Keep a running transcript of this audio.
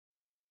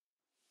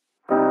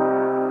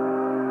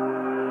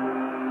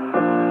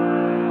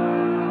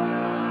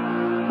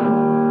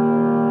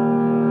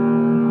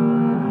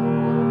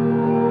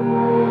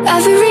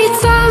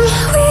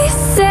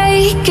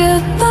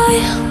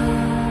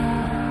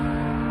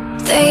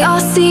They all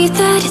see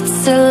that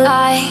it's a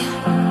lie,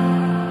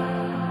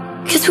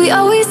 'cause we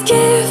always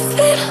give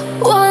it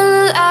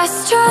one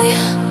last try.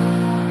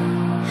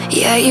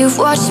 Yeah, you've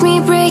watched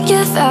me break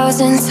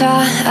 1,000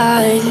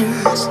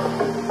 times.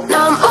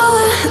 Now I'm all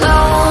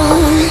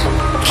alone,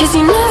 'cause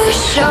you never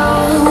show.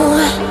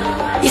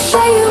 You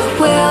say you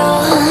will,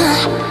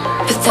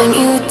 but then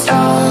you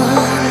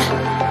don't.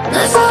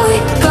 That's how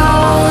it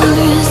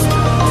goes.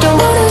 Don't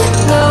wanna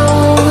know.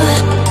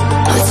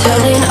 I'm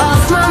turning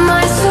off my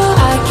mind so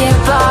I get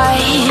by.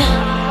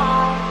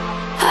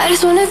 I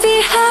just wanna be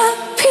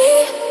happy,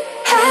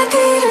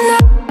 happy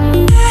tonight.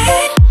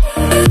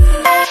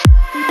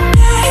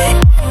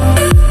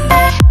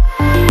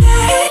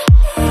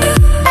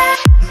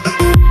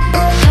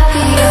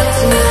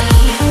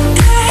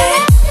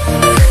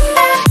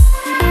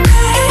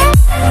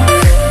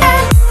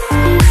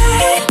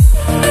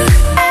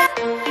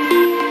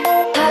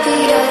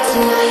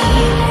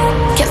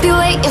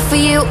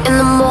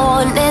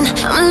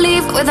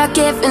 Without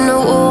giving a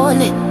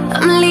warning,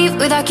 I'ma leave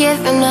without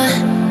giving a.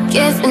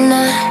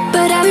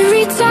 But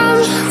every time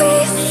we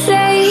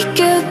say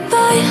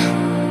goodbye,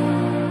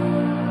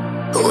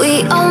 we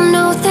all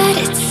know that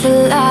it's a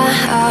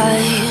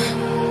lie.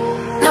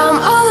 Now I'm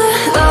all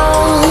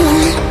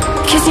alone,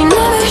 'cause you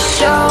never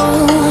show.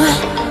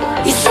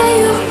 You say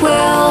you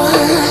will,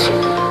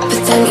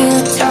 but then you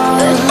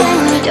don't.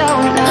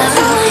 That's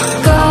how it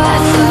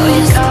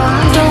goes.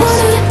 Don't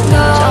wanna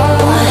know.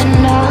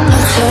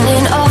 I'm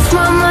turning off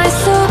my mind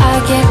so I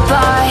get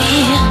by.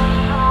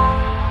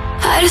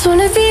 I just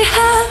wanna be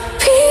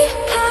happy,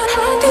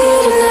 happy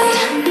tonight.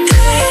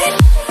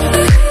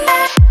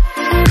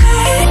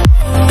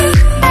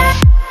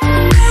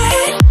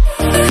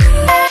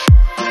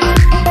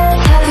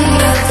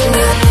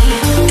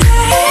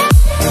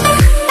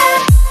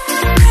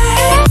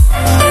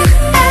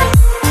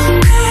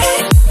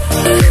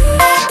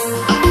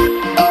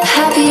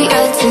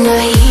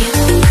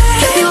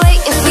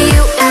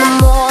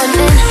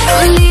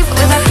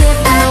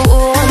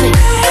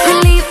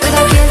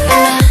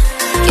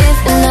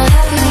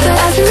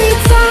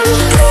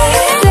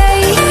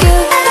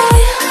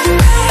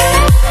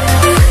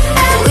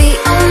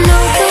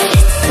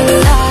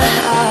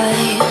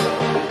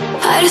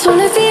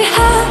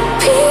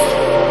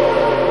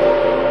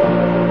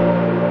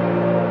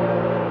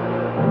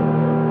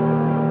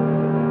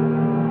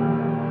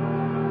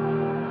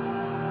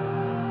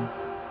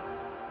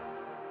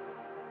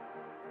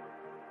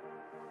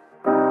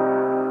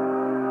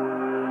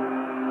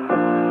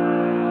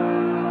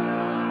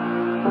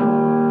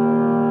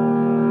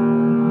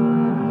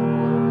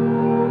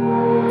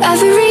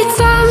 Every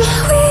time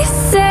we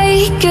say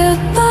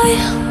goodbye,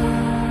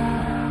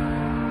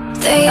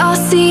 they all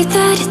see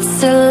that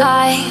it's a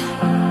lie,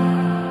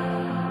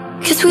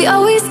 'cause we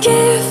always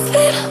give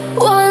it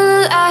one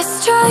last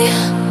try.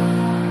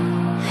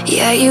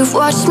 Yeah, you've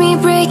watched me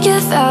break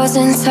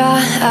 1,000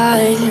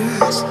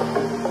 times.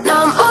 Now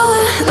I'm all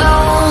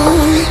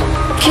alone,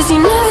 'cause you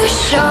never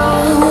show.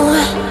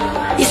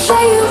 You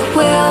say you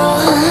will,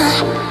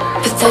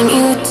 but then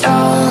you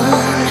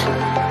don't.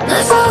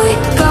 That's how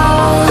it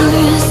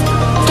goes.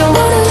 Don't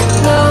wanna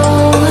know.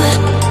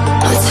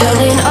 I'm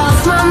turning off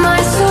my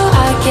mind so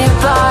I get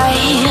by.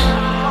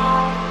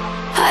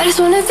 I just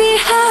wanna be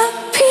happy.